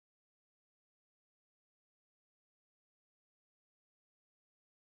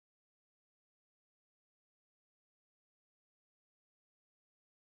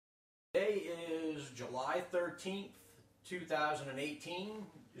July 13th, 2018.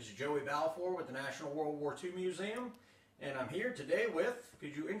 This is Joey Balfour with the National World War II Museum, and I'm here today with,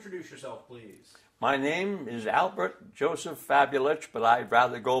 could you introduce yourself, please? My name is Albert Joseph Fabulich, but I'd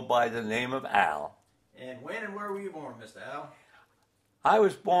rather go by the name of Al. And when and where were you born, Mr. Al? I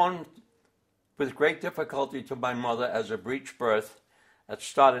was born with great difficulty to my mother as a breech birth that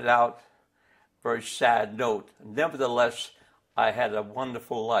started out a very sad note. Nevertheless, I had a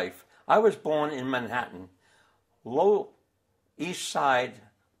wonderful life. I was born in Manhattan, Low East Side,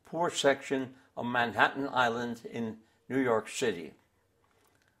 poor section of Manhattan Island in New York City.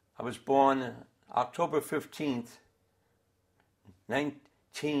 I was born October 15th,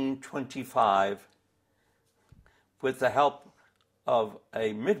 1925, with the help of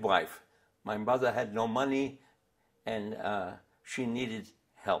a midwife. My mother had no money and she needed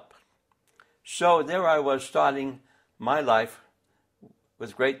help. So there I was starting my life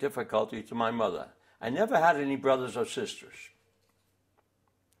with great difficulty to my mother. I never had any brothers or sisters.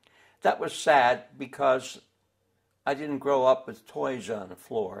 That was sad because I didn't grow up with toys on the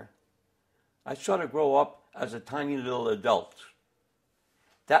floor. I sort of grew up as a tiny little adult.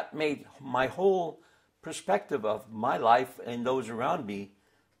 That made my whole perspective of my life and those around me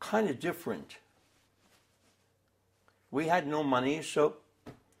kind of different. We had no money, so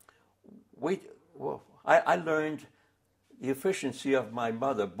I learned the efficiency of my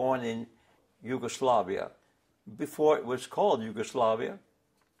mother, born in Yugoslavia. Before it was called Yugoslavia,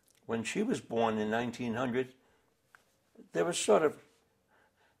 when she was born in 1900, there was sort of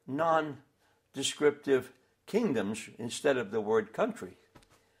non-descriptive kingdoms instead of the word country.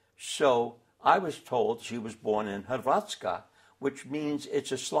 So I was told she was born in Hrvatska, which means,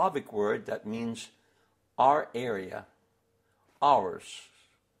 it's a Slavic word that means our area, ours.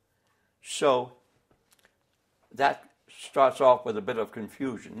 So that starts off with a bit of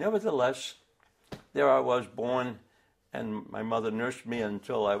confusion. Nevertheless, there I was born, and my mother nursed me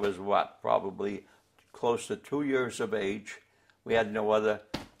until I was, probably close to 2 years of age. We had no other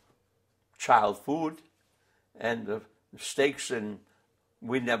child food, and the steaks and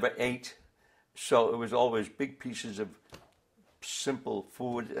we never ate. So it was always big pieces of simple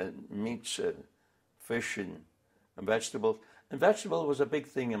food and meats and fish and vegetables. And vegetable was a big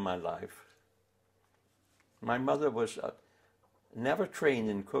thing in my life. My mother was never trained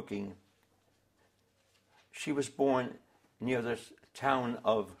in cooking. She was born near the town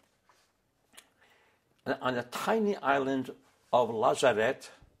of, on a tiny island of Lazaret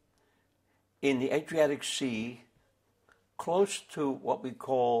in the Adriatic Sea, close to what we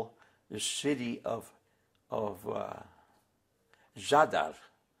call the city of Zadar.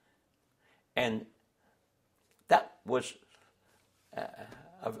 And that was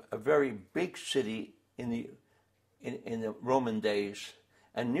a very big city in the Roman days.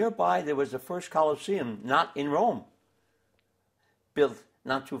 And nearby there was the first Colosseum, not in Rome, built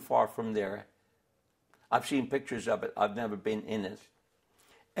not too far from there. I've seen pictures of it. I've never been in it.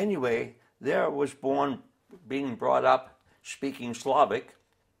 Anyway, there I was born, being brought up, speaking Slavic,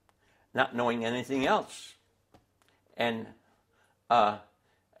 not knowing anything else. And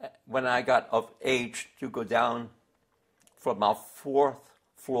when I got of age to go down from our 4th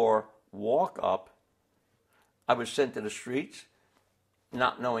floor walk up, I was sent to the streets,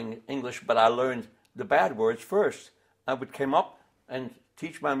 not knowing English, but I learned the bad words first. I would come up and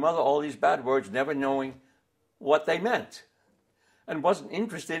teach my mother all these bad words, never knowing what they meant, and wasn't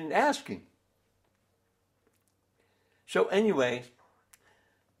interested in asking. So anyway,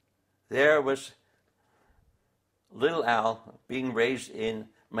 there was little Al being raised in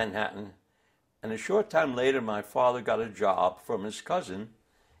Manhattan, and a short time later my father got a job from his cousin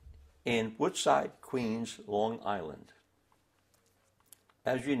in Woodside, Queens, Long Island.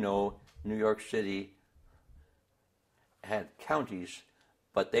 As you know, New York City had counties,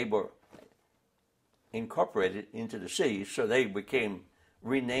 but they were incorporated into the city, so they became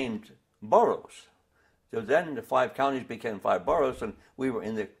renamed boroughs. So then the 5 counties became 5 boroughs, and we were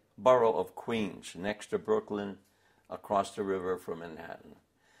in the borough of Queens, next to Brooklyn, across the river from Manhattan.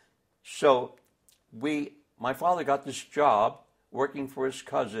 So my father got this job working for his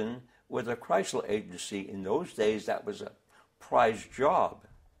cousin with a Chrysler agency. In those days, that was a prized job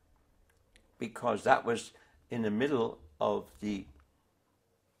because that was in the middle of the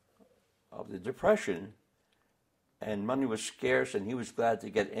Depression, and money was scarce, and he was glad to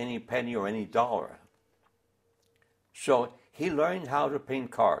get any penny or any dollar. So he learned how to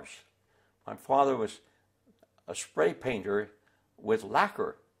paint cars. My father was a spray painter with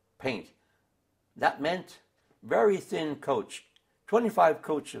lacquer paint. That meant very thin coats, 25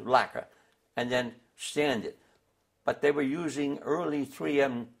 coats of lacquer, and then sand it. But they were using early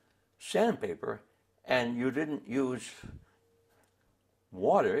 3M sandpaper, and you didn't use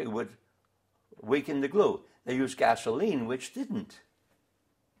water, it would weaken the glue. They used gasoline, which didn't.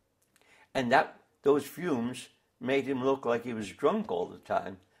 And those fumes made him look like he was drunk all the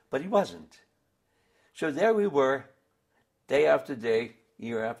time, but he wasn't. So there we were, day after day,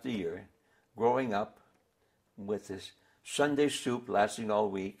 year after year, growing up with this Sunday soup lasting all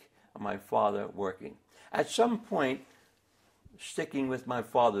week, and my father working. At some point, sticking with my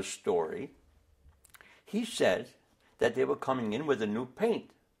father's story, he said that they were coming in with a new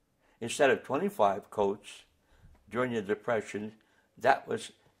paint. Instead of 25 coats during the Depression, that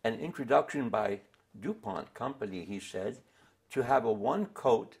was an introduction by DuPont Company, he said, to have a one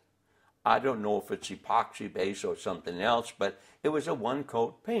coat. I don't know if it's epoxy base or something else, but it was a one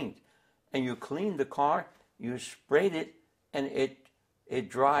coat paint. And you cleaned the car, you sprayed it, and it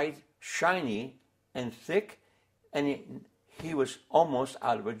dried shiny and thick, and he was almost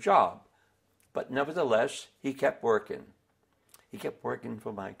out of a job. But nevertheless, he kept working. He kept working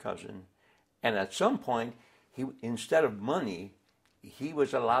for my cousin. And at some point, instead of money, he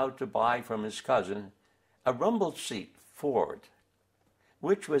was allowed to buy from his cousin a rumble seat Ford,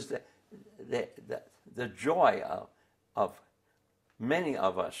 which was the joy of many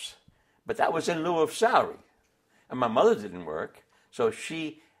of us. But that was in lieu of salary. And my mother didn't work, so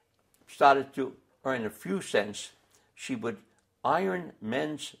she started to earn a few cents. She would iron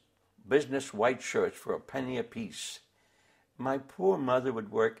men's business white shirts for a penny apiece. My poor mother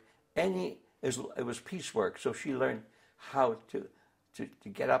would work it was piecework, so she learned how to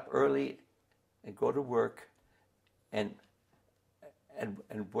get up early and go to work and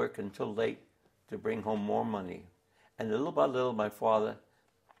work until late to bring home more money. And little by little, my father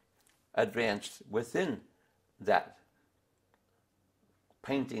advanced within that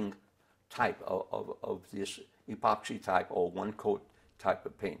painting type of this epoxy type or one coat type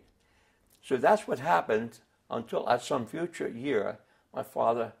of paint. So that's what happened until at some future year, my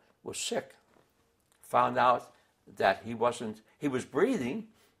father was sick. Found out that he was breathing,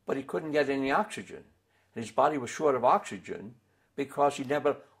 but he couldn't get any oxygen. His body was short of oxygen because he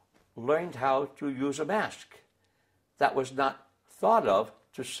never learned how to use a mask. That was not thought of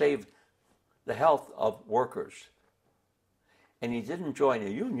to save the health of workers. And he didn't join a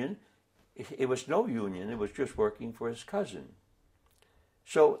union. It was no union. It was just working for his cousin.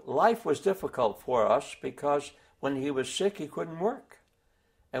 So life was difficult for us because when he was sick, he couldn't work.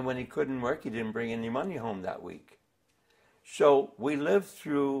 And when he couldn't work, he didn't bring any money home that week. So we lived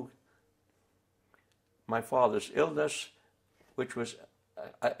through my father's illness, which was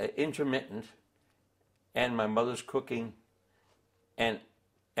intermittent, and my mother's cooking, and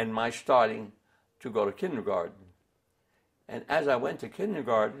my starting to go to kindergarten. And as I went to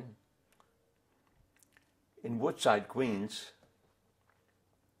kindergarten in Woodside, Queens,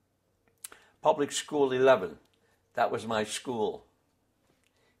 Public School 11, that was my school.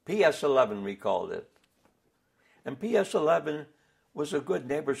 PS 11, we called it. And PS 11 was a good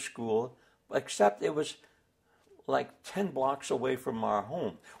neighbor school, except it was like 10 blocks away from our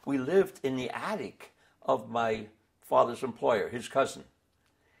home. We lived in the attic of my father's employer, his cousin,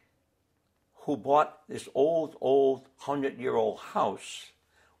 who bought this old 100-year-old house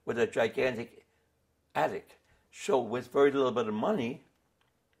with a gigantic attic. So with very little bit of money,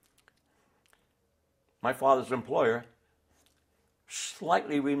 my father's employer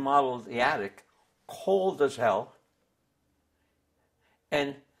slightly remodeled the attic, cold as hell,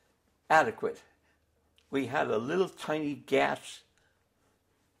 and adequate. We had a little tiny gas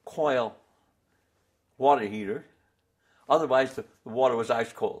coil water heater. Otherwise, the water was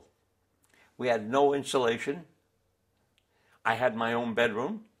ice cold. We had no insulation. I had my own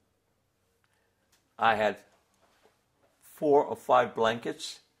bedroom. I had 4 or 5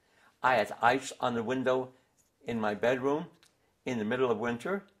 blankets. I had ice on the window in my bedroom in the middle of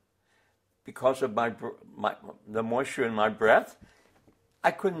winter. Because of the moisture in my breath,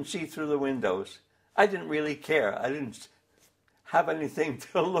 I couldn't see through the windows. I didn't really care. I didn't have anything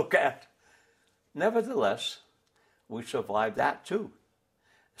to look at. Nevertheless, we survived that too.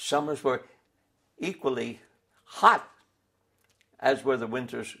 Summers were equally hot as were the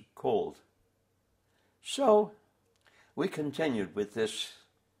winters cold. So we continued with this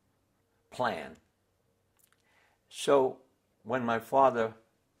plan. So when my father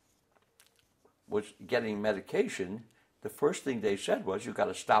was getting medication, the first thing they said was, "You got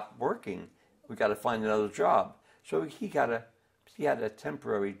to stop working. We got to find another job." So he had a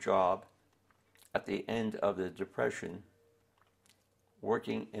temporary job at the end of the Depression,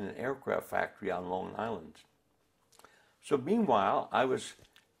 working in an aircraft factory on Long Island. So meanwhile, I was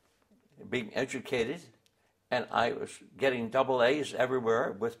being educated and I was getting double A's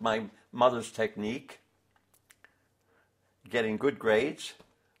everywhere with my mother's technique, getting good grades,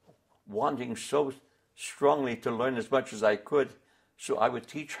 wanting so strongly to learn as much as I could, so I would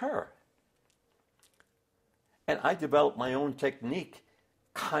teach her. And I developed my own technique,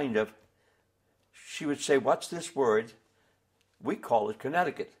 kind of. She would say, "What's this word?" We call it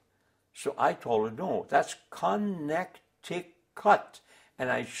Connecticut. So I told her, "No, that's Connecticut." And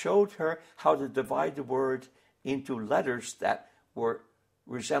I showed her how to divide the word into letters that were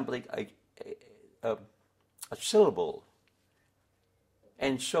resembling a syllable.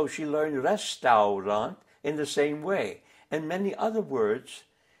 And so she learned restaurant in the same way. And many other words.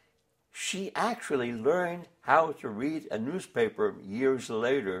 She actually learned how to read a newspaper years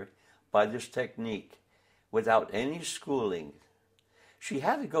later by this technique without any schooling. She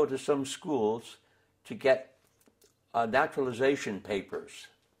had to go to some schools to get naturalization papers.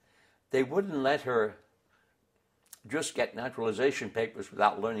 They wouldn't let her just get naturalization papers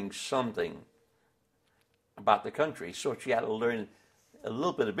without learning something about the country. So she had to learn a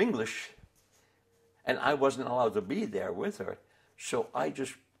little bit of English, and I wasn't allowed to be there with her. So I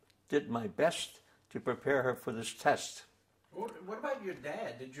just did my best to prepare her for this test. What about your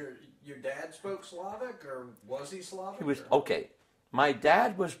dad? Did your dad spoke Slavic, or was he Slavic? He was, okay. My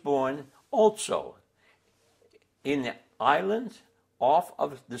dad was born also in the island off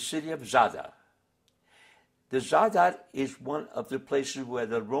of the city of Zadar. The Zadar is one of the places where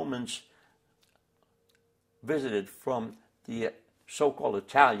the Romans visited from the so-called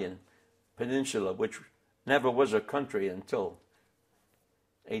Italian peninsula, which never was a country until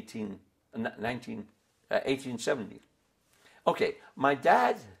 1870. Okay, my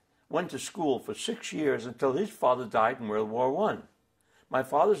dad went to school for 6 years until his father died in World War I. My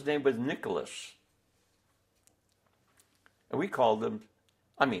father's name was Nicholas. And we called him,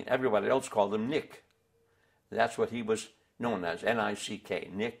 everybody else called him Nick. That's what he was known as,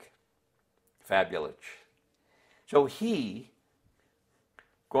 N-I-C-K, Nick Fabulich. So he,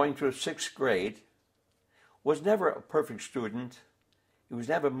 going through 6th grade, was never a perfect student. He was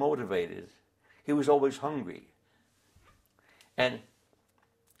never motivated. He was always hungry. And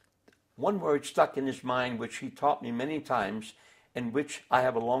one word stuck in his mind, which he taught me many times, and which I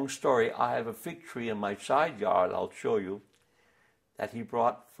have a long story. I have a fig tree in my side yard, I'll show you, that he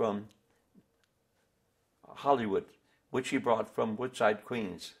brought from Hollywood, which he brought from Woodside,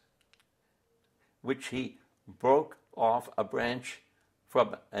 Queens, which he broke off a branch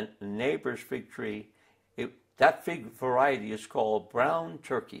from a neighbor's fig tree. That fig variety is called brown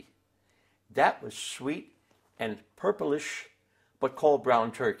turkey. That was sweet and purplish, but called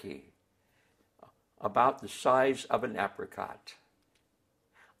brown turkey, about the size of an apricot.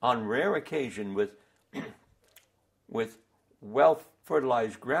 On rare occasion, with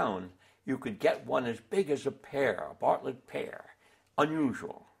well-fertilized ground, you could get one as big as a pear, a Bartlett pear.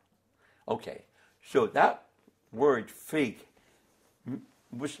 Unusual. Okay, so that word fig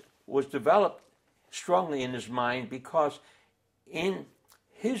was developed strongly in his mind because in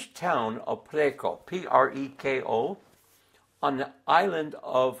his town of Preko, P-R-E-K-O, on the island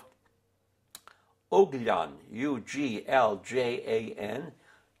of Ugljan, U-G-L-J-A-N,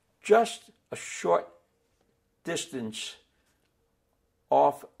 just a short distance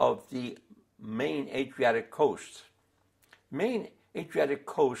off of the main Adriatic coast. Main Adriatic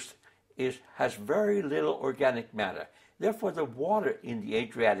coast has very little organic matter. Therefore, the water in the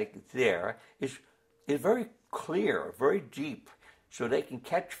Adriatic there is very clear, very deep, so they can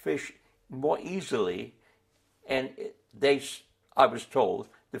catch fish more easily. And I was told,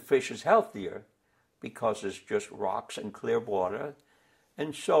 the fish is healthier because it's just rocks and clear water.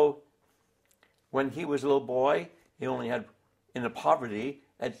 And so, when he was a little boy, he only had, in the poverty,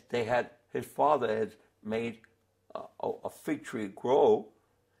 his father had made a fig tree grow.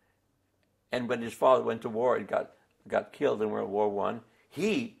 And when his father went to war and got killed in World War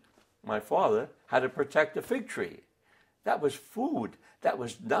I, my father, had to protect the fig tree. That was food. That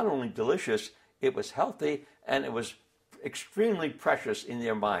was not only delicious, it was healthy, and it was extremely precious in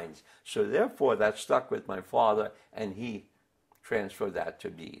their minds. So therefore, that stuck with my father, and he transferred that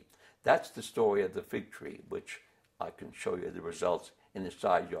to me. That's the story of the fig tree, which I can show you the results in the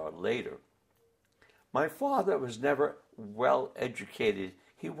side yard later. My father was never well educated.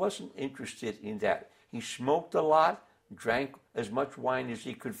 He wasn't interested in that. He smoked a lot, drank as much wine as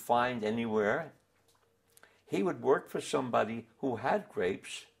he could find anywhere. He would work for somebody who had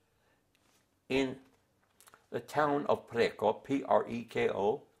grapes in the town of Preko,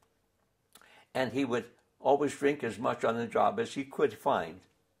 P-R-E-K-O, and he would always drink as much on the job as he could find.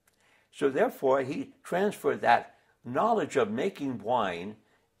 So therefore, he transferred that knowledge of making wine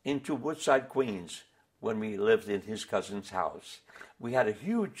into Woodside, Queens, when we lived in his cousin's house. We had a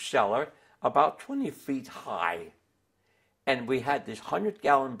huge cellar, about 20 feet high. And we had these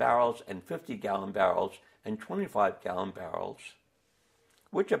 100-gallon barrels and 50-gallon barrels and 25-gallon barrels,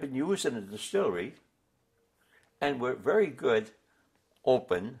 which have been used in the distillery and were very good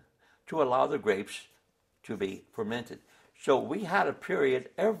open to allow the grapes to be fermented. So we had a period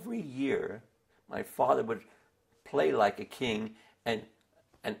every year. My father would play like a king and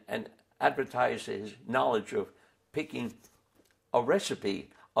advertise his knowledge of picking a recipe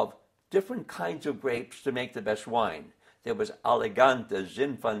of different kinds of grapes to make the best wine. There was Elegante,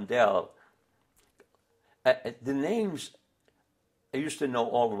 Zinfandel. The names, I used to know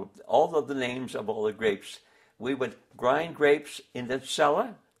all of the names of all the grapes. We would grind grapes in the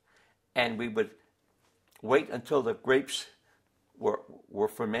cellar, and we would wait until the grapes were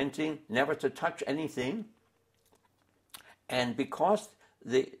fermenting, never to touch anything. And because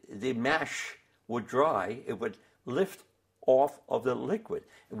the mash would dry, it would lift off of the liquid.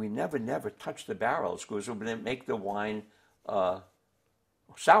 And we never touched the barrels because it would make the wine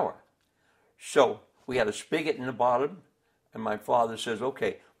sour. So we had a spigot in the bottom, and my father says,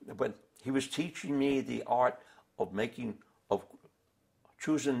 okay, but he was teaching me the art of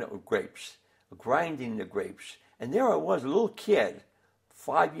choosing the grapes, grinding the grapes. And there I was, a little kid,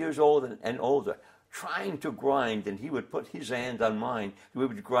 5 years old and older, trying to grind, and he would put his hand on mine. We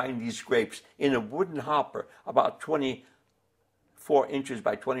would grind these grapes in a wooden hopper, about 24 inches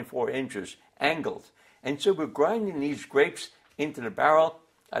by 24 inches, angled. And so we're grinding these grapes into the barrel.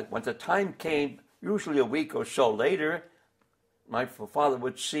 When the time came, usually a week or so later, my father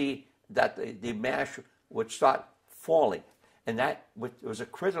would see that the mash would start falling. And that was a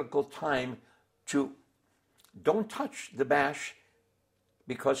critical time to don't touch the mash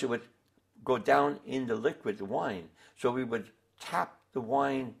because it would go down in the liquid, the wine. So we would tap the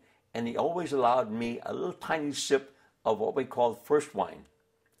wine, and he always allowed me a little tiny sip of what we called first wine.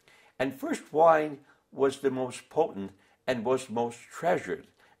 And first wine was the most potent and was most treasured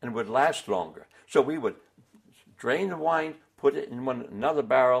and would last longer. So we would drain the wine, put it in another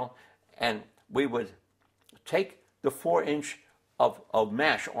barrel, and we would take the 4-inch of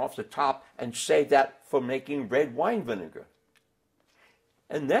mash off the top and save that for making red wine vinegar.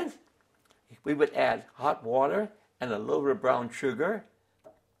 And then we would add hot water and a little bit of brown sugar,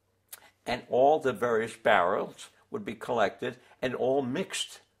 and all the various barrels would be collected and all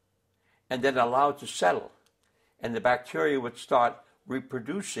mixed and then allowed to settle. And the bacteria would start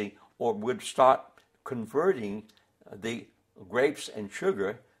reproducing or would start converting the grapes and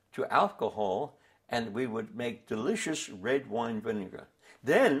sugar to alcohol, and we would make delicious red wine vinegar.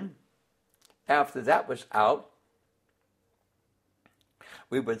 Then, after that was out,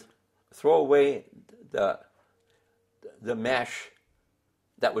 we would throw away the mash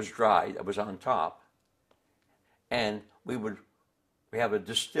that was dry, that was on top, and we have a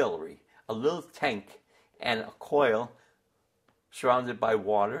distillery, a little tank and a coil surrounded by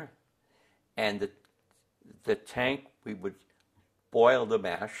water, and the tank, we would boil the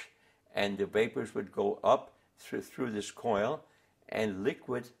mash, and the vapors would go up through this coil, and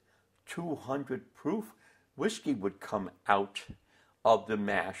liquid 200 proof whiskey would come out of the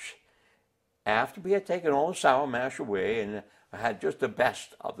mash after we had taken all the sour mash away and had just the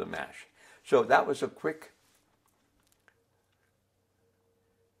best of the mash. So that was a quick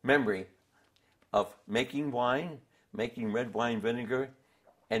memory of making wine, making red wine vinegar,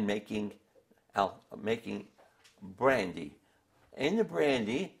 and making brandy. In the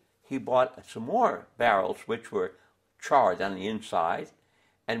brandy, he bought some more barrels which were charred on the inside,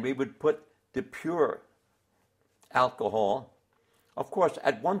 and we would put the pure alcohol. Of course,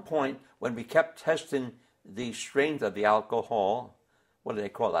 at one point, when we kept testing the strength of the alcohol, what do they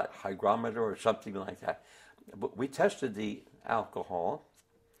call that, hygrometer or something like that, but we tested the alcohol,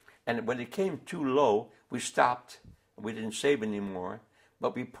 and when it came too low, we stopped. We didn't save any more,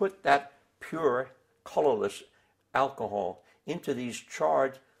 but we put that pure, colorless alcohol into these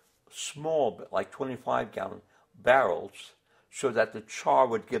charred, small, like 25-gallon barrels, so that the char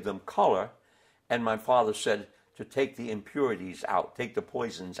would give them color. And my father said to take the impurities out, take the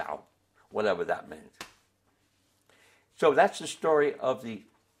poisons out, whatever that meant. So that's the story of the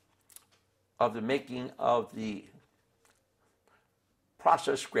making of the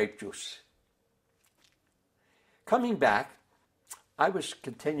processed grape juice. Coming back, I was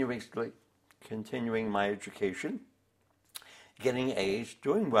continuing my education, getting A's,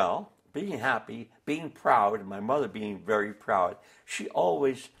 doing well, being happy, being proud, my mother being very proud. She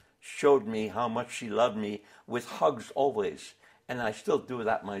always showed me how much she loved me with hugs always, and I still do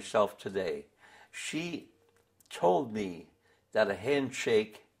that myself today. She told me that a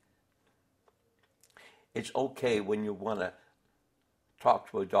handshake it's okay when you want to talk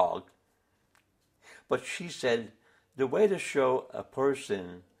to a dog. But she said the way to show a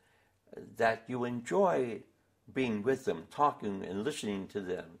person that you enjoy being with them, talking and listening to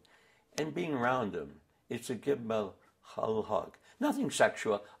them, and being around them, is to give them a little hug. Nothing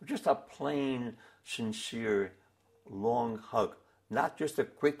sexual, just a plain, sincere, long hug. Not just a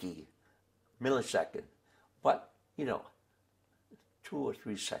quickie, millisecond, but, 2 or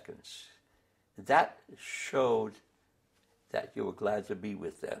 3 seconds. That showed that you were glad to be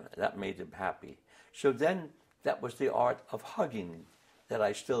with them. That made them happy. So then that was the art of hugging that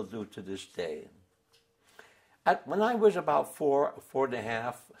I still do to this day. When I was about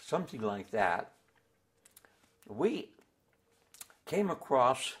 4.5, something like that, we came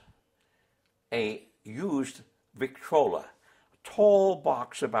across a used Victrola, a tall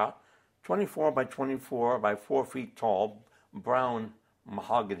box about 24 by 24 by 4 feet tall, brown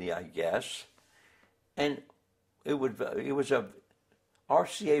mahogany, I guess, and it was a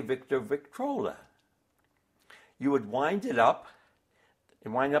RCA Victor Victrola. You would wind it up,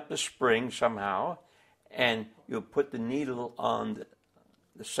 and wind up the spring somehow, and you would put the needle on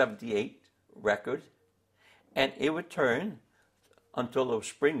the 78 record, and it would turn until the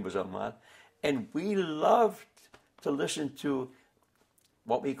spring was unwound. And we loved to listen to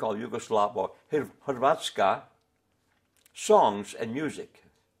what we call Yugoslav or Hrvatska songs and music.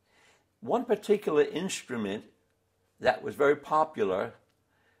 One particular instrument that was very popular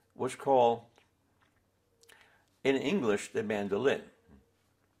was called, in English, the mandolin.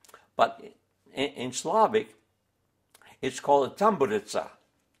 But in Slavic, it's called a tamburica.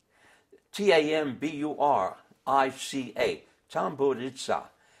 Tamburica. Tamburica.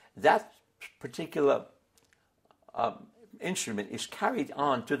 That particular instrument is carried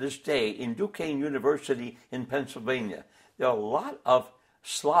on to this day in Duquesne University in Pennsylvania. There are a lot of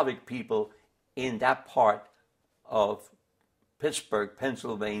Slavic people in that part of Pittsburgh,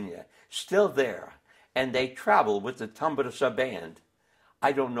 Pennsylvania, still there, and they travel with the tamburica band.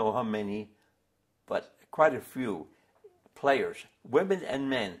 I don't know how many, but quite a few players, women and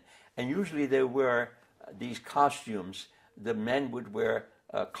men, and usually they wear these costumes. The men would wear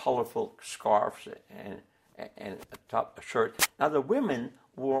colorful scarves and a shirt. Now the women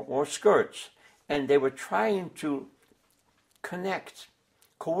wore skirts, and they were trying to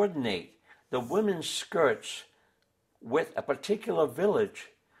coordinate the women's skirts with a particular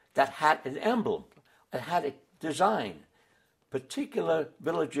village that had an emblem, that had a design. Particular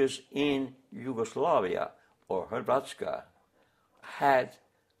villages in Yugoslavia or Hrvatska had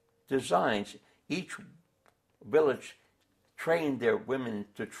designs. Each village trained their women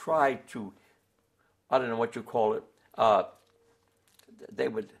to try to, I don't know what you call it, they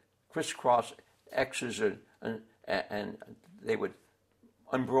would crisscross X's and they would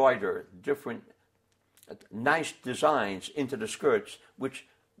embroider different nice designs into the skirts, which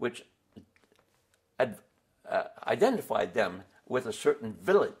identified them with a certain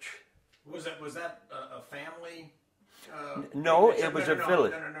village. Was that a family? No, it was a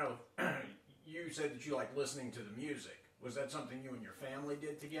village. No. You said that you like listening to the music. Was that something you and your family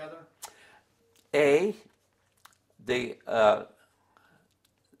did together? The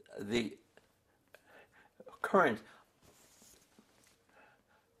current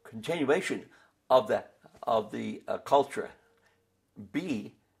continuation of the culture.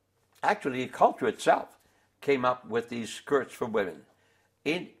 B, actually, the culture itself came up with these skirts for women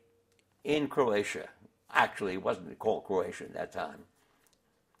in Croatia. Actually, it wasn't called Croatia at that time.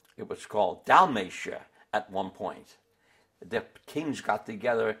 It was called Dalmatia at one point. The kings got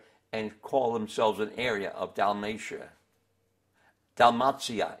together and called themselves an area of Dalmatia.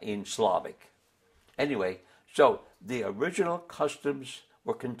 Dalmatia in Slavic. Anyway, so the original customs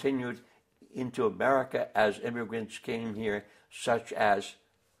were continued into America as immigrants came here, such as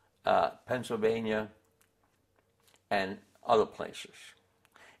Pennsylvania and other places.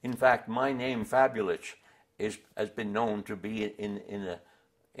 In fact, my name, Fabulich, has been known to be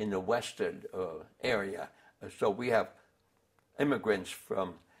in the western area. So we have immigrants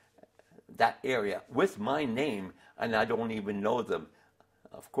from that area with my name, and I don't even know them.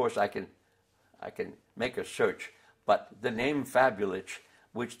 Of course, I can make a search, but the name Fabulich,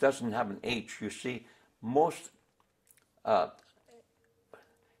 which doesn't have an H, you see, I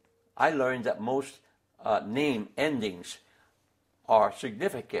learned that most name endings are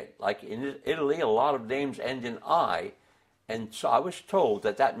significant. Like in Italy, a lot of names end in I, and so I was told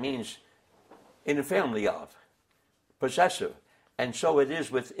that means in a family of, possessive, and so it is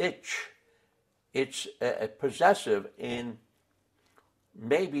with itch. It's possessive in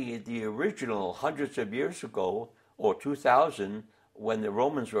maybe the original hundreds of years ago, or 2000, when the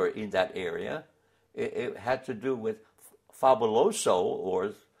Romans were in that area. it had to do with fabuloso,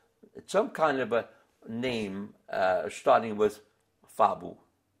 or some kind of a name starting with Fabu.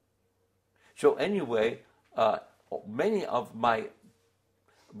 So anyway, many of my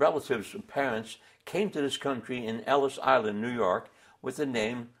relatives and parents came to this country in Ellis Island, New York, with the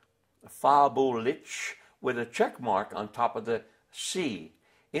name Fabulich, with a check mark on top of the C,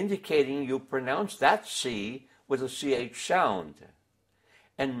 indicating you pronounce that C with a CH sound.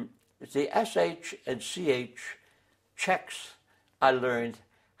 And the SH and CH checks, I learned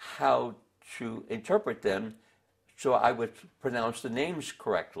how to interpret them so I would pronounce the names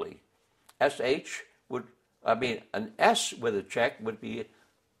correctly. SH would, an S with a check would be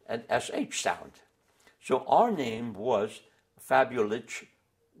an SH sound. So our name was Fabulich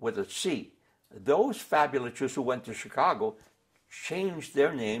with a C. Those Fabuliches who went to Chicago changed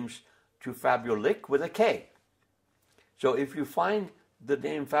their names to Fabulich with a K. So if you find the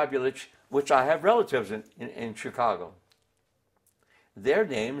name Fabulich, which I have relatives in Chicago, their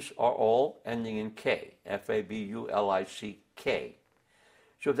names are all ending in K, Fabulick.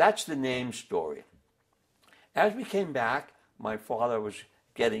 So that's the name story. As we came back, my father was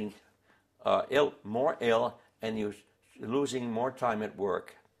getting more ill, and he was losing more time at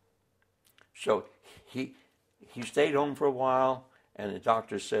work. So he stayed home for a while, and the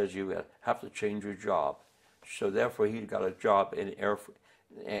doctor says you have to change your job. So therefore, he got a job in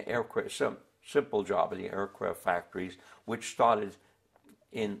aircraft, some simple job in the aircraft factories, which started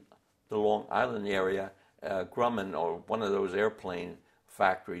in the Long Island area. Grumman, or one of those airplane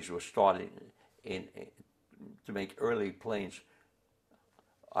factories, was starting to make early planes.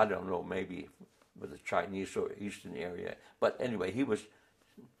 I don't know, maybe with the Chinese or Eastern area. But anyway, he was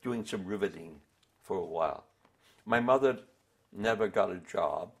doing some riveting for a while. My mother never got a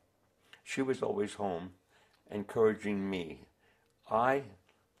job. She was always home, encouraging me. I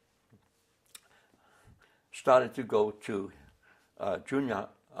started to go to junior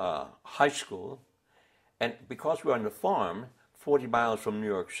high school, and because we were on the farm, 40 miles from New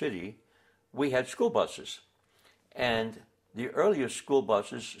York City, we had school buses. And the earliest school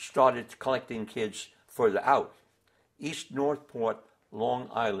buses started collecting kids further out. East Northport, Long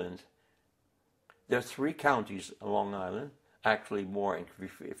Island. There are 3 counties on Long Island, actually more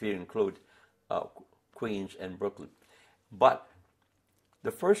if you include Queens and Brooklyn. But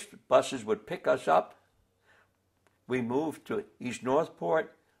the first buses would pick us up. We moved to East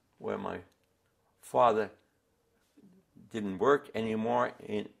Northport, where my father didn't work anymore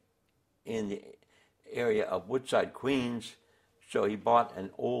in the area of Woodside, Queens. So he bought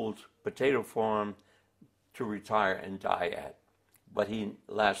an old potato farm to retire and die at. But he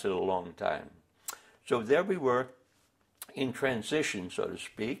lasted a long time. So there we were in transition, so to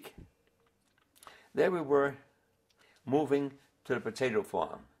speak. There we were moving to the potato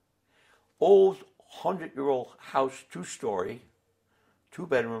farm. Old 100-year-old house, 2-story,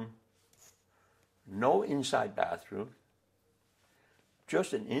 2-bedroom, no inside bathroom,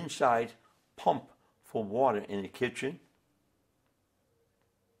 just an inside pump for water in the kitchen.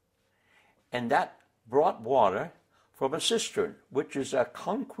 And that brought water from a cistern, which is a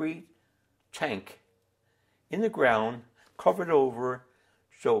concrete tank in the ground, covered over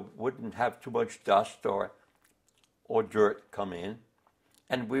so it wouldn't have too much dust or dirt come in.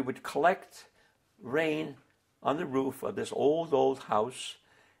 And we would collect rain on the roof of this old house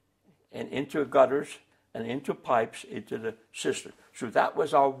and into gutters and into pipes into the cistern. So that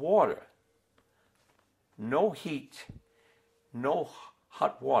was our water. No heat, no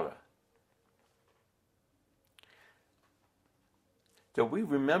hot water. So we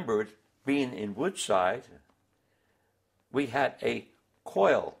remembered being in Woodside, we had a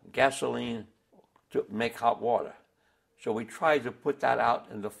coil, gasoline, to make hot water. So we tried to put that out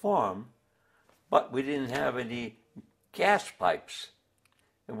in the farm, but we didn't have any gas pipes,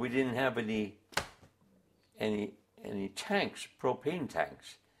 and we didn't have any tanks, propane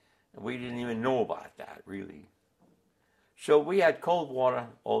tanks. And we didn't even know about that, really. So we had cold water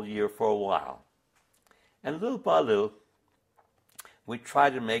all year for a while. And little by little, we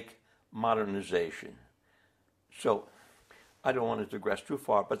tried to make modernization. So I don't want to digress too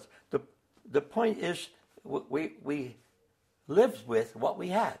far, but the point is we lived with what we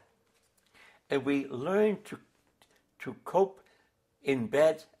had. And we learned to cope in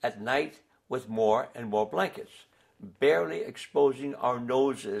bed at night with more and more blankets, barely exposing our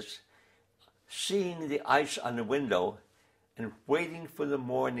noses, seeing the ice on the window, and waiting for the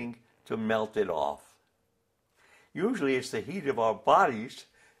morning to melt it off. Usually it's the heat of our bodies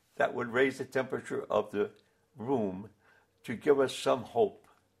that would raise the temperature of the room to give us some hope.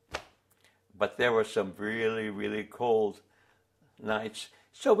 But there were some really, really cold nights,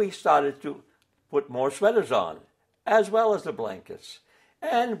 so we started to put more sweaters on, as well as the blankets.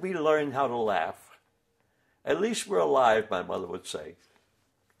 And we learned how to laugh. At least we're alive, my mother would say.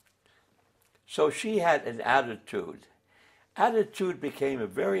 So she had an attitude. Attitude became a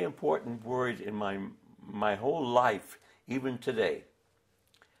very important word in my whole life, even today.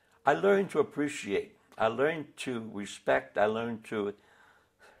 I learned to appreciate. I learned to respect. I learned to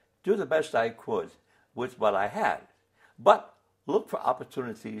do the best I could with what I had, but look for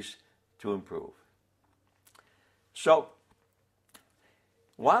opportunities to improve. So,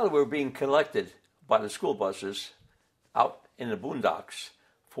 while we were being collected by the school buses out in the boondocks,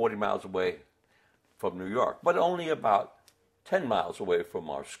 40 miles away from New York, but only about 10 miles away from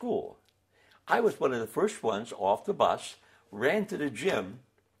our school, I was one of the first ones off the bus, ran to the gym,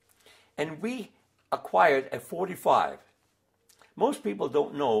 and we acquired a 45. Most people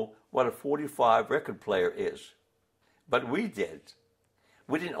don't know what a 45 record player is, but we did.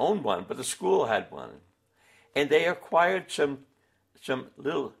 We didn't own one, but the school had one. And they acquired some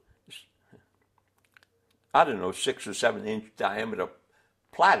little, I don't know, 6 or 7 inch diameter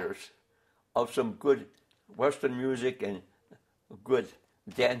platters of some good Western music and good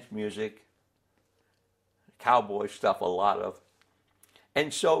dance music, cowboy stuff, a lot of.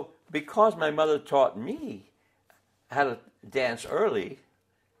 And so, because my mother taught me how to dance early,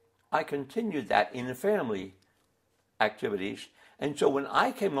 I continued that in the family activities. And so when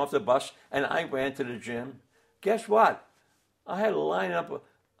I came off the bus and I ran to the gym, guess what? I had a lineup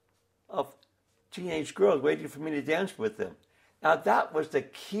of teenage girls waiting for me to dance with them. Now that was the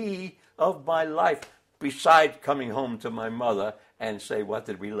key of my life, besides coming home to my mother and say, what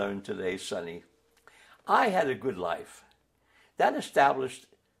did we learn today, Sonny? I had a good life. That established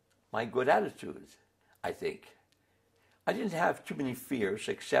my good attitude, I think. I didn't have too many fears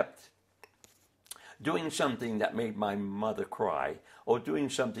except doing something that made my mother cry or doing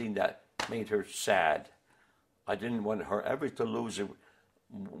something that made her sad. I didn't want her ever to lose her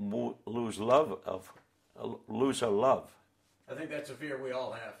love. I think that's a fear we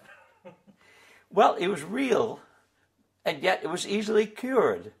all have. Well, it was real, and yet it was easily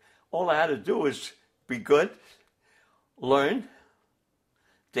cured. All I had to do was be good, learn,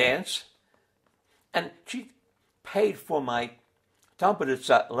 dance, and she paid for my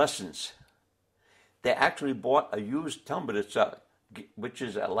tamburica lessons. They actually bought a used tamburica, which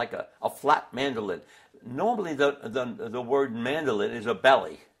is like a flat mandolin. Normally the word mandolin is a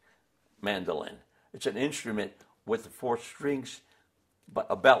belly mandolin. It's an instrument with 4 strings, but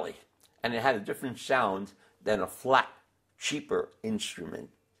a belly. And it had a different sound than a flat, cheaper instrument.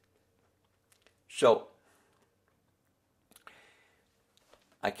 So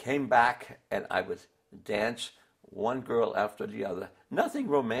I came back and I would dance one girl after the other. Nothing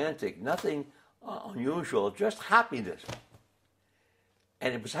romantic, nothing unusual, just happiness.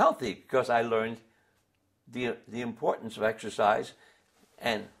 And it was healthy because I learned the importance of exercise.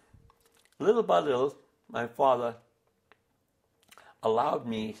 And little by little, my father allowed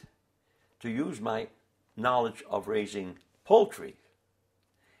me to use my knowledge of raising poultry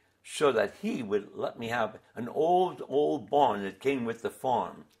so that he would let me have an old barn that came with the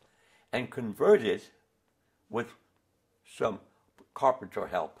farm and convert it with some carpenter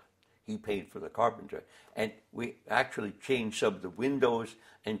help. He paid for the carpenter. And we actually changed some of the windows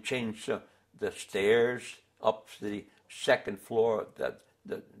and changed the stairs up to the second floor,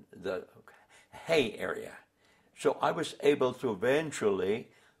 the hay area. So I was able to eventually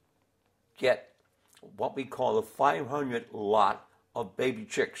get what we call a 500 lot of baby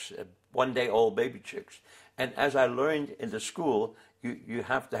chicks, 1-day-old baby chicks. And as I learned in the school, you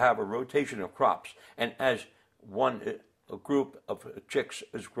have to have a rotation of crops. And as a group of chicks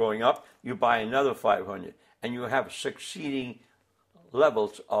is growing up, you buy another 500. And you have succeeding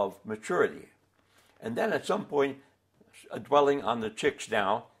levels of maturity. And then at some point, dwelling on the chicks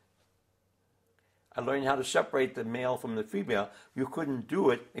now, I learned how to separate the male from the female. You couldn't do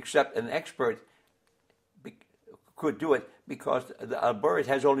it except an expert could do it because a bird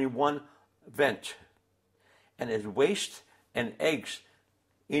has only one vent. And its waste and eggs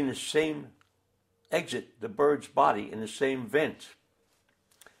in the same exit the bird's body in the same vent.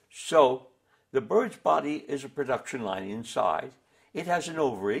 So the bird's body is a production line inside. It has an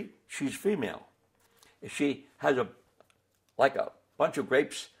ovary. She's female. She has like a bunch of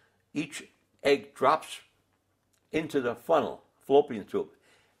grapes. Each egg drops into the funnel, fallopian tube,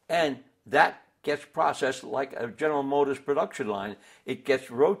 and that gets processed like a General Motors production line. It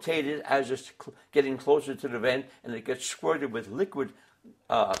gets rotated as it's getting closer to the vent, and it gets squirted with liquid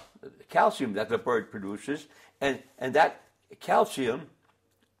calcium that the bird produces, and that calcium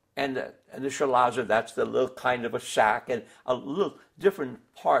the shalaza, that's the little kind of a sac, and a little different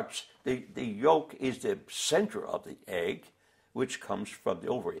parts. The yolk is the center of the egg, which comes from the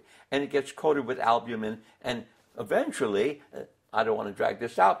ovary, and it gets coated with albumin, and eventually, I don't want to drag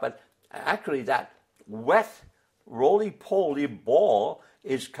this out, but actually that wet, roly-poly ball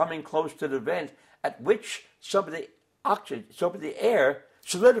is coming close to the vent, at which some of the oxygen, some of the air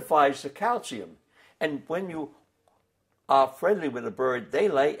solidifies the calcium. And when you are friendly with a bird, they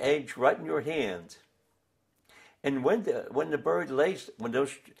lay eggs right in your hand. And when the bird lays, when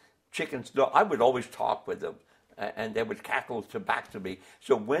those chickens, I would always talk with them, and they would cackle back to me.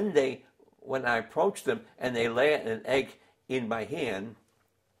 So when I approached them and they lay an egg in my hand,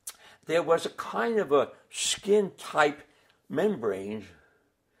 there was a kind of a skin-type membrane,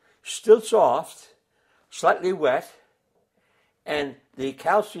 still soft, slightly wet, and the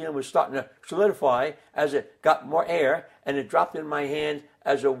calcium was starting to solidify as it got more air, and it dropped in my hand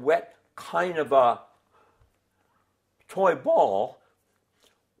as a wet kind of a toy ball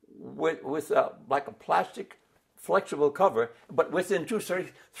with like a plastic flexible cover, but within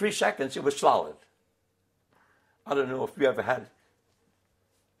 3 seconds it was solid. I don't know if you ever had.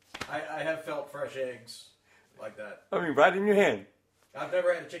 I have felt fresh eggs like that. I mean, right in your hand. I've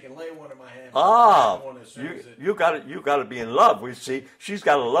never had a chicken lay one in my hand. Ah, you got to be in love. We see she's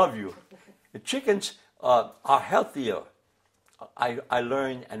got to love you. The chickens are healthier. I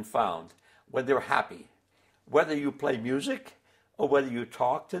learned and found when they're happy. Whether you play music or whether you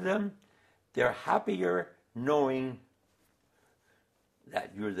talk to them, they're happier knowing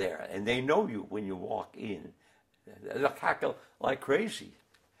that you're there, and they know you when you walk in. They'll cackle like crazy.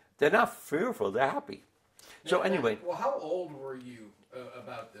 They're not fearful. They're happy. So anyway. Well, how old were you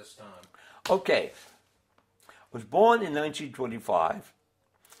about this time? Okay. I was born in 1925.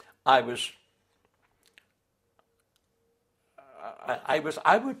 I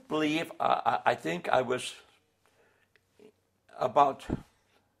would believe, I think I was about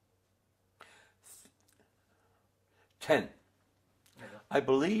 10. I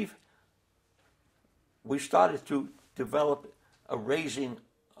believe we started to develop a raising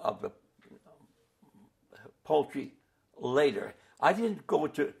of the poultry later. I didn't go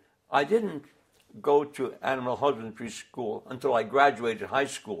to animal husbandry school until I graduated high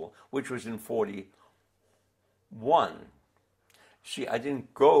school, which was in 41. See, I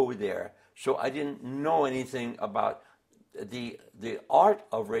didn't go there, so I didn't know anything about the art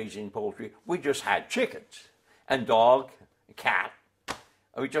of raising poultry. We just had chickens and dog, cat.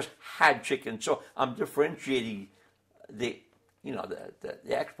 We just had chickens. So I'm differentiating the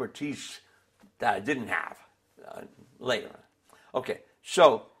expertise that I didn't have later. Okay,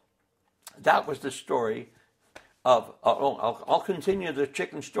 so that was the story of. I'll continue the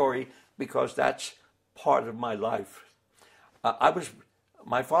chicken story because that's part of my life.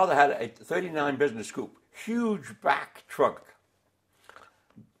 My father had a 39 business coupe, huge back truck,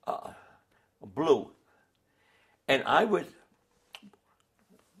 blue, and I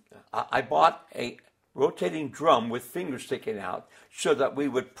bought a rotating drum with fingers sticking out so that we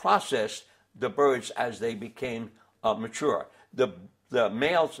would process the birds as they became mature. The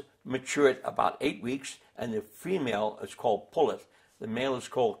males matured about 8 weeks, and the female is called pullet. The male is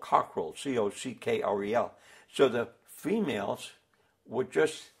called cockerel, C-O-C-K-R-E-L. So the females would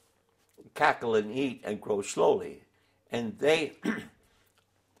just cackle and eat and grow slowly, and they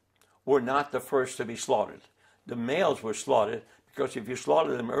were not the first to be slaughtered. The males were slaughtered because if you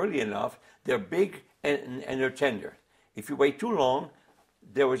slaughter them early enough, they're big and they're tender. If you wait too long,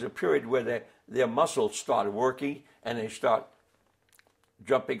 there was a period where their muscles started working and they start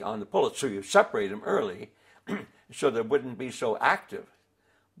jumping on the pullets. So you separate them early so they wouldn't be so active.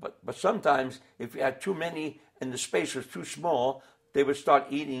 But sometimes if you had too many and the space was too small, they would start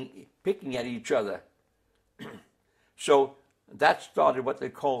picking at each other. So that started what they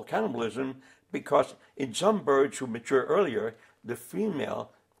call cannibalism, because in some birds who mature earlier, the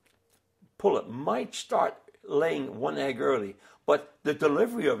female pullet might start laying one egg early, but the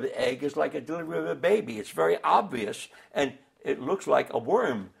delivery of the egg is like a delivery of a baby. It's very obvious, and it looks like a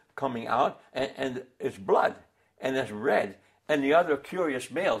worm coming out, and it's blood, and it's red, and the other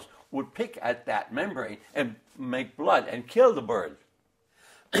curious males would pick at that membrane and make blood and kill the bird.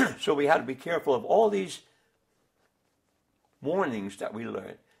 So we had to be careful of all these warnings that we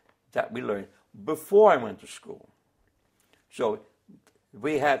learned before I went to school. So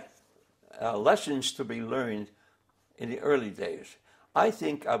we had lessons to be learned in the early days. I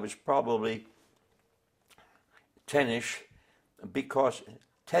think I was probably 10-ish, because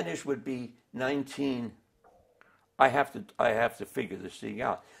 10-ish would be 19. I have to figure this thing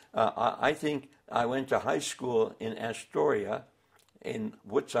out. I think I went to high school in Astoria in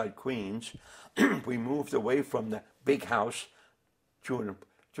Woodside, Queens. We moved away from the big house to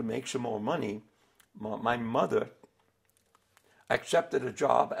make some more money. My mother accepted a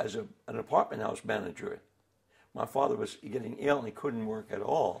job as an apartment house manager. My father was getting ill and he couldn't work at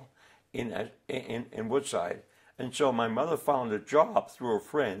all in Woodside. And so my mother found a job through a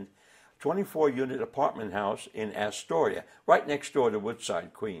friend, 24-unit apartment house in Astoria, right next door to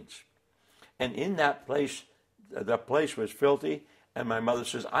Woodside, Queens. And in that place, the place was filthy, and my mother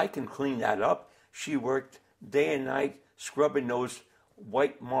says, I can clean that up. She worked day and night scrubbing those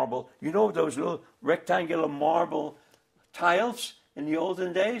white marble, you know those little rectangular marble tiles in the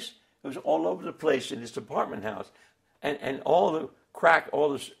olden days? It was all over the place in this apartment house. And all the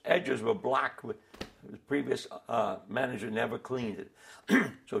all the edges were black. The previous manager never cleaned it.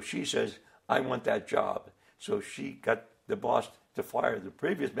 So she says, I want that job. So she got the boss to fire the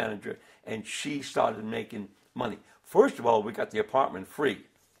previous manager, and she started making money. First of all, we got the apartment free.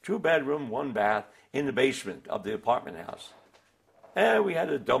 2-bedroom, 1 bath in the basement of the apartment house. And we had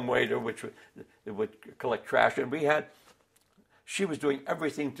a dumbwaiter which would collect trash, and she was doing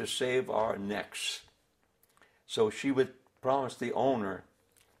everything to save our necks. So she would promise the owner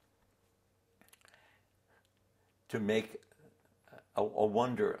to make a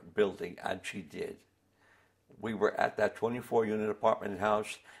wonder building, and she did. We were at that 24-unit apartment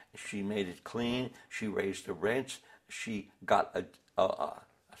house. She made it clean. She raised the rents. She got a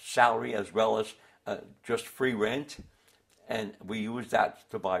salary as well as just free rent. And we used that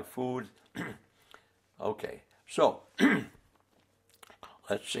to buy food. Okay, so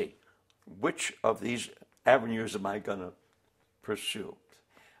let's see. Which of these avenues am I going to pursue?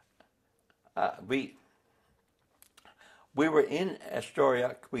 We were in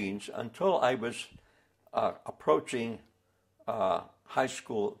Astoria, Queens, until I was approaching high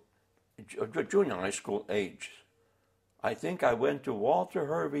school, junior high school age. I think I went to Walter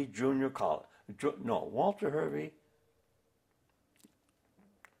Hervey Junior College. Walter Hervey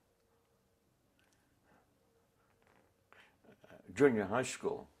Junior High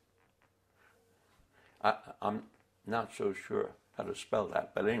School. I'm not so sure how to spell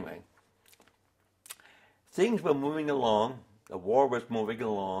that, but anyway. Things were moving along. The war was moving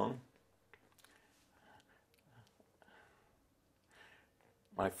along.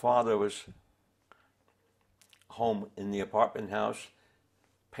 My father was home in the apartment house,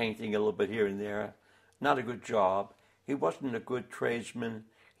 painting a little bit here and there. Not a good job. He wasn't a good tradesman.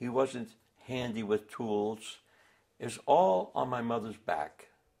 He wasn't handy with tools. It was all on my mother's back.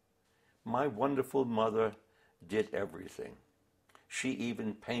 My wonderful mother did everything. She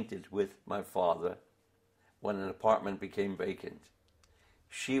even painted with my father when an apartment became vacant.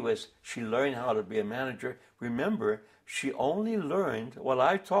 She learned how to be a manager. Remember, she only learned what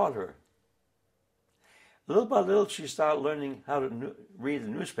I taught her. Little by little, she started learning how to read the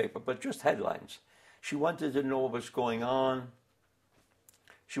newspaper, but just headlines. She wanted to know what was going on.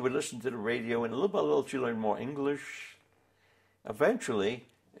 She would listen to the radio, and little by little, she learned more English. Eventually,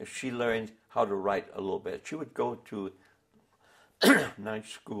 she learned how to write a little bit. She would go to night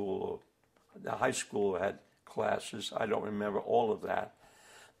school. The high school had classes. I don't remember all of that.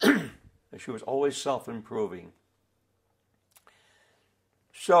 She was always self-improving.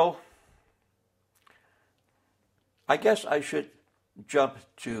 So, I guess I should jump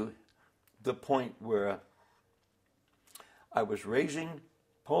to the point where I was raising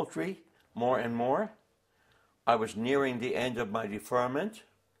poultry more and more. I was nearing the end of my deferment.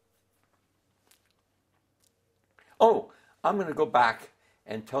 Oh, I'm going to go back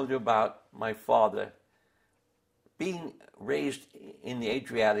and tell you about my father. Being raised in the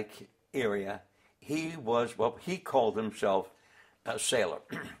Adriatic area, he was, well, he called himself a sailor,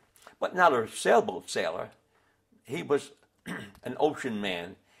 but not a sailboat sailor. He was an ocean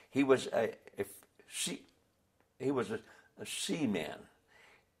man. He was a seaman.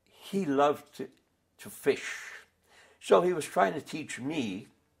 He loved to fish. So he was trying to teach me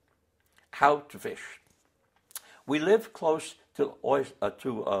how to fish. We lived close to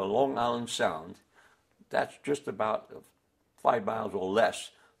Long Island Sound. That's just about 5 miles or less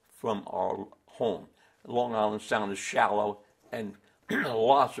from our home. Long Island Sound is shallow and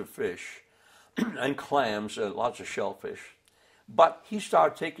lots of fish and clams, lots of shellfish. But he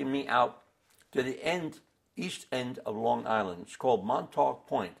started taking me out to the east end of Long Island. It's called Montauk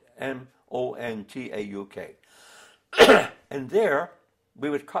Point, Montauk. And there, we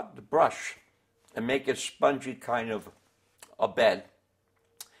would cut the brush and make a spongy kind of a bed.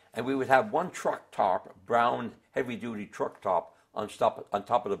 And we would have one truck top, brown, heavy-duty truck top on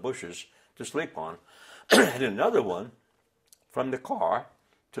top of the bushes to sleep on, and another one from the car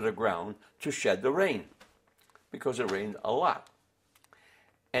to the ground to shed the rain, because it rained a lot.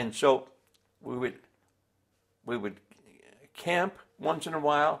 And so we would camp once in a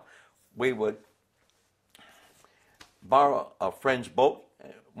while. We would borrow a friend's boat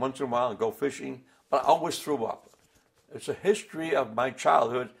once in a while and go fishing, but I always threw up. It's a history of my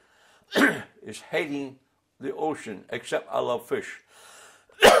childhood is hating the ocean, except I love fish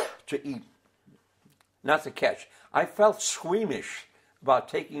to eat, not to catch. I felt squeamish about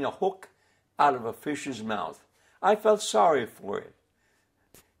taking a hook out of a fish's mouth. I felt sorry for it.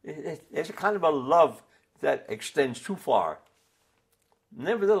 It's a kind of a love that extends too far.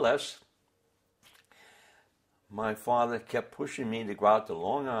 Nevertheless, my father kept pushing me to go out to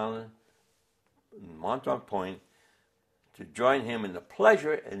Long Island, Montauk Point, to join him in the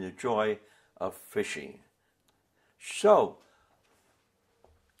pleasure and the joy of fishing. So,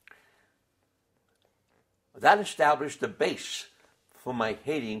 that established the base for my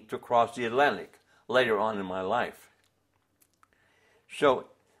hating to cross the Atlantic later on in my life. So,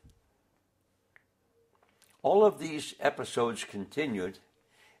 all of these episodes continued,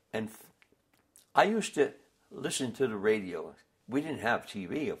 and I used to listen to the radio. We didn't have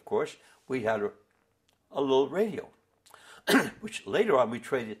TV, of course. We had a little radio, which later on we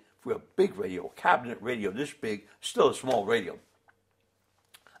traded for a big radio, a cabinet radio this big, still a small radio.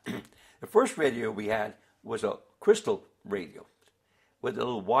 The first radio we had was a crystal radio with a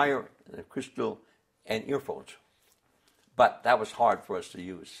little wire and a crystal and earphones. But that was hard for us to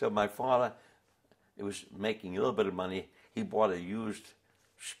use. So my father, it was making a little bit of money. He bought a used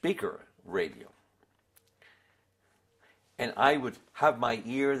speaker radio. And I would have my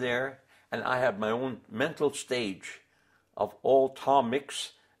ear there, and I had my own mental stage of all Tom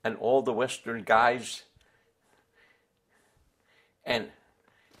Mix and all the Western guys. And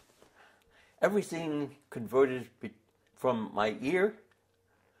everything converted from my ear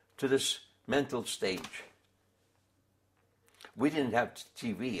to this mental stage. We didn't have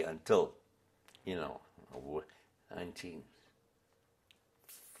TV until,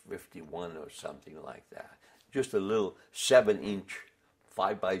 1951 or something like that. Just a little 7-inch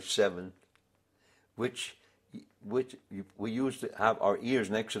 5x7, which we used to have our ears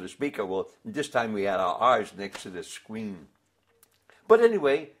next to the speaker. Well, this time we had our eyes next to the screen. But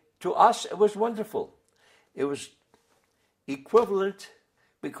anyway, to us it was wonderful. It was equivalent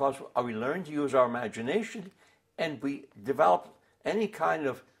because we learned to use our imagination, and we developed any kind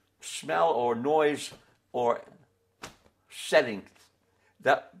of smell or noise or setting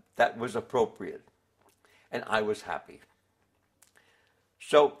that was appropriate. And I was happy.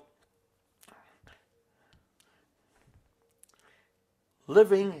 So,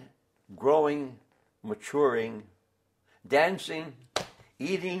 living, growing, maturing, dancing,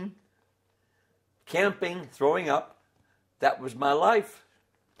 eating, camping, throwing up, that was my life.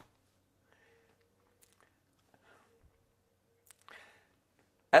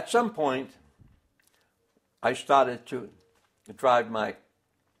 At some point, I started to drive my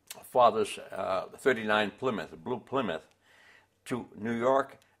father's 39 Plymouth, blue Plymouth, to New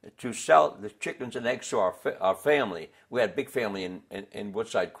York to sell the chickens and eggs to our family. We had a big family in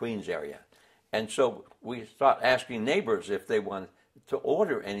Woodside, Queens area. And so we started asking neighbors if they wanted to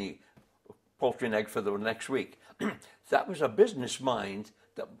order any poultry and egg for the next week. That was a business mind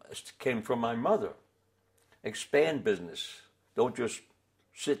that came from my mother. Expand business. Don't just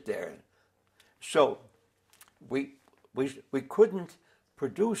sit there. So we couldn't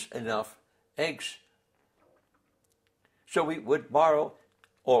produce enough eggs. So we would borrow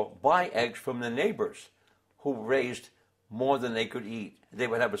or buy eggs from the neighbors who raised more than they could eat. They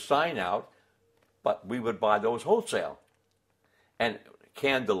would have a sign out, but we would buy those wholesale and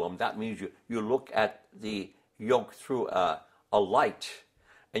candle them. That means you look at the yolk through a light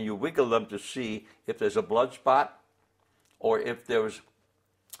and you wiggle them to see if there's a blood spot or if there's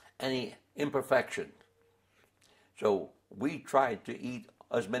any imperfection. So we tried to eat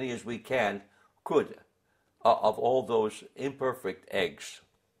as many as we could of all those imperfect eggs.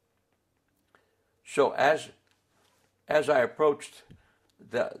 So as I approached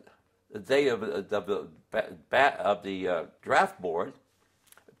the day of the draft board,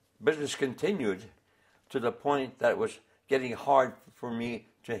 business continued to the point that it was getting hard for me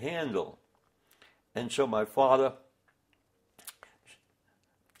to handle. And so my father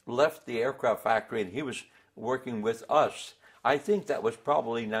left the aircraft factory and he was working with us. I think that was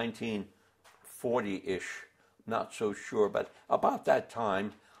probably 1940-ish, not so sure, but about that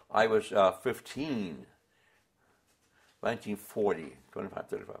time I was 15, 1940, 25,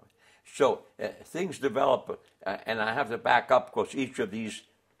 35. So things develop, and I have to back up because each of these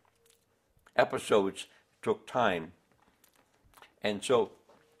episodes took time. And so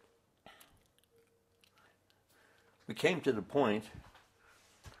we came to the point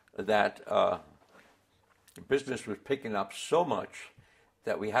that business was picking up so much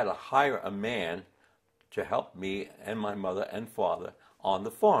that we had to hire a man to help me and my mother and father on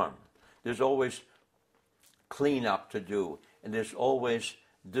the farm. There's always cleanup to do, and there's always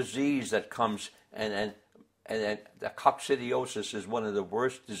disease that comes, and the coccidiosis is one of the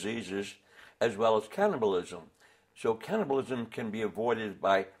worst diseases, as well as cannibalism. So cannibalism can be avoided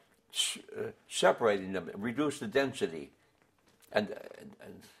by separating them, reduce the density, and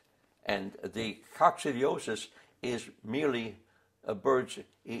the coccidiosis is merely birds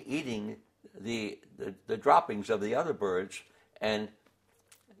eating the droppings of the other birds, and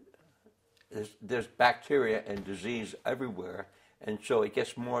there's bacteria and disease everywhere, and so it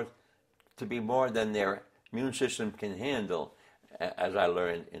gets to be more than their immune system can handle, as I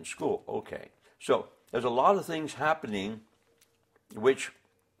learned in school. Okay, so there's a lot of things happening which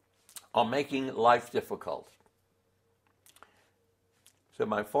are making life difficult. So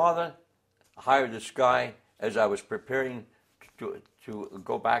my father hired this guy as I was preparing to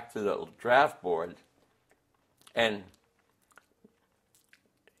go back to the draft board, and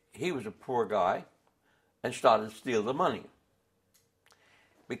he was a poor guy and started to steal the money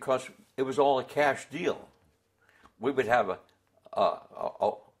because it was all a cash deal. We would have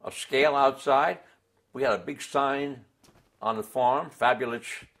a scale outside. We had a big sign on the farm,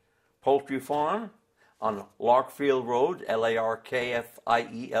 Fabulich Poultry Farm, on Larkfield Road, Larkfield.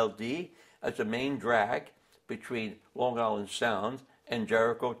 That's the main drag between Long Island Sound and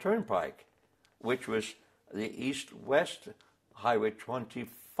Jericho Turnpike, which was the east-west Highway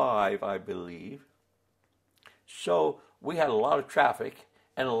 25, I believe. So we had a lot of traffic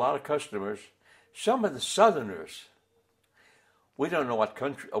and a lot of customers. Some of the Southerners, we don't know what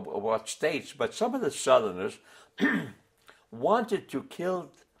country or what states, but some of the Southerners wanted to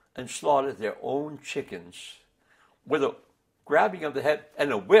kill and slaughter their own chickens with a grabbing of the head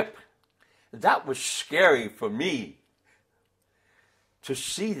and a whip. That was scary for me to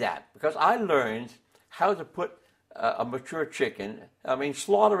see that, because I learned how to put a mature chicken. I mean,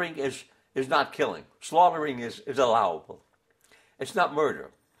 slaughtering is not killing. Slaughtering is allowable. It's not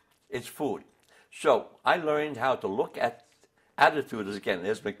murder. It's food. So I learned how to look at attitude. Again,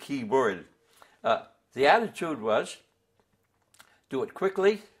 there's the key word. The attitude was do it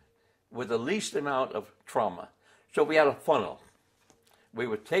quickly with the least amount of trauma. So we had a funnel. We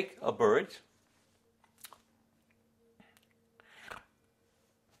would take a bird,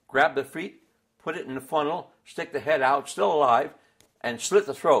 grab the feet, put it in the funnel, stick the head out, still alive, and slit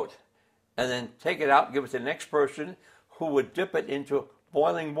the throat. And then take it out, give it to the next person, who would dip it into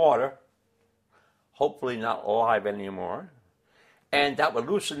boiling water, hopefully not alive anymore, and that would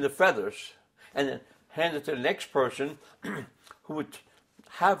loosen the feathers, and then hand it to the next person, who would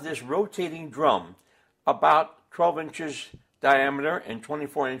have this rotating drum about 12 inches diameter and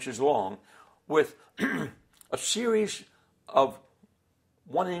 24 inches long, with a series of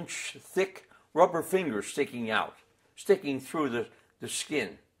 1-inch thick rubber fingers sticking through the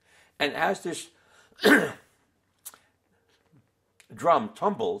skin. And as this drum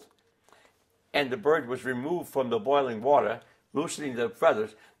tumbled and the bird was removed from the boiling water, loosening the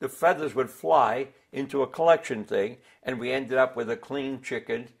feathers would fly into a collection thing, and we ended up with a clean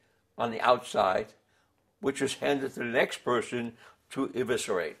chicken on the outside, which was handed to the next person to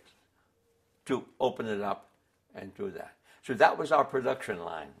eviscerate, to open it up and do that. So that was our production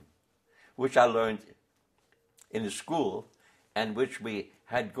line, which I learned in the school and which we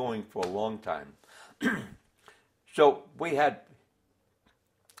had going for a long time. So we had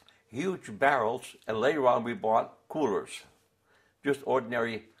huge barrels, and later on we bought coolers, just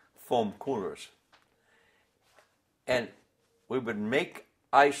ordinary foam coolers. And we would make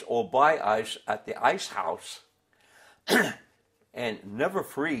ice or buy ice at the ice house and never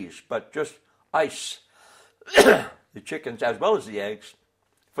freeze, but just ice the chickens as well as the eggs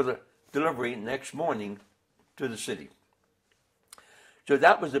for the delivery next morning to the city. So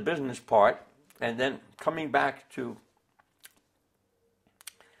that was the business part. And then coming back to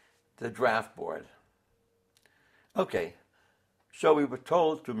the draft board. Okay, so we were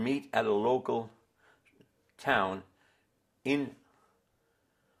told to meet at a local town in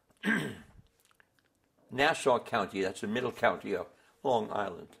Nassau County. That's the middle county of Long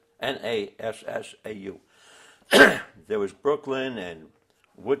Island, Nassau. There was Brooklyn and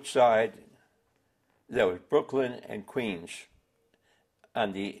Woodside. There was Brooklyn and Queens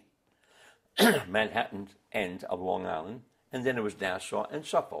on the Manhattan end of Long Island, and then it was Nassau and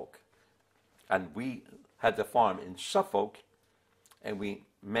Suffolk. And we had the farm in Suffolk, and we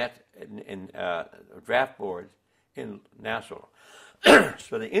met in a draft board in Nassau.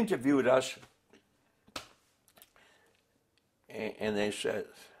 So they interviewed us, and they said,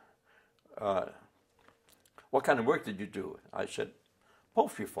 what kind of work did you do? I said,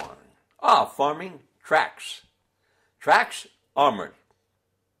 poultry farming. Ah, farming, tracks. Tracks, armored.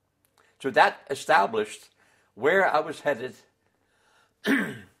 So that established where I was headed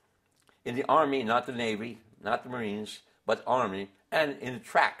in the Army, not the Navy, not the Marines, but Army, and in the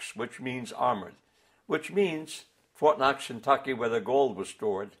tracks, which means armored, which means Fort Knox, Kentucky, where the gold was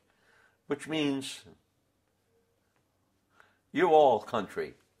stored, which means you all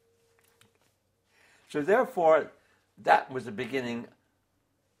country. So therefore, that was the beginning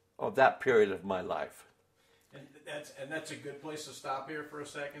of that period of my life. And that's a good place to stop here for a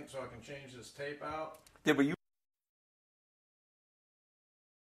second so I can change this tape out. Were you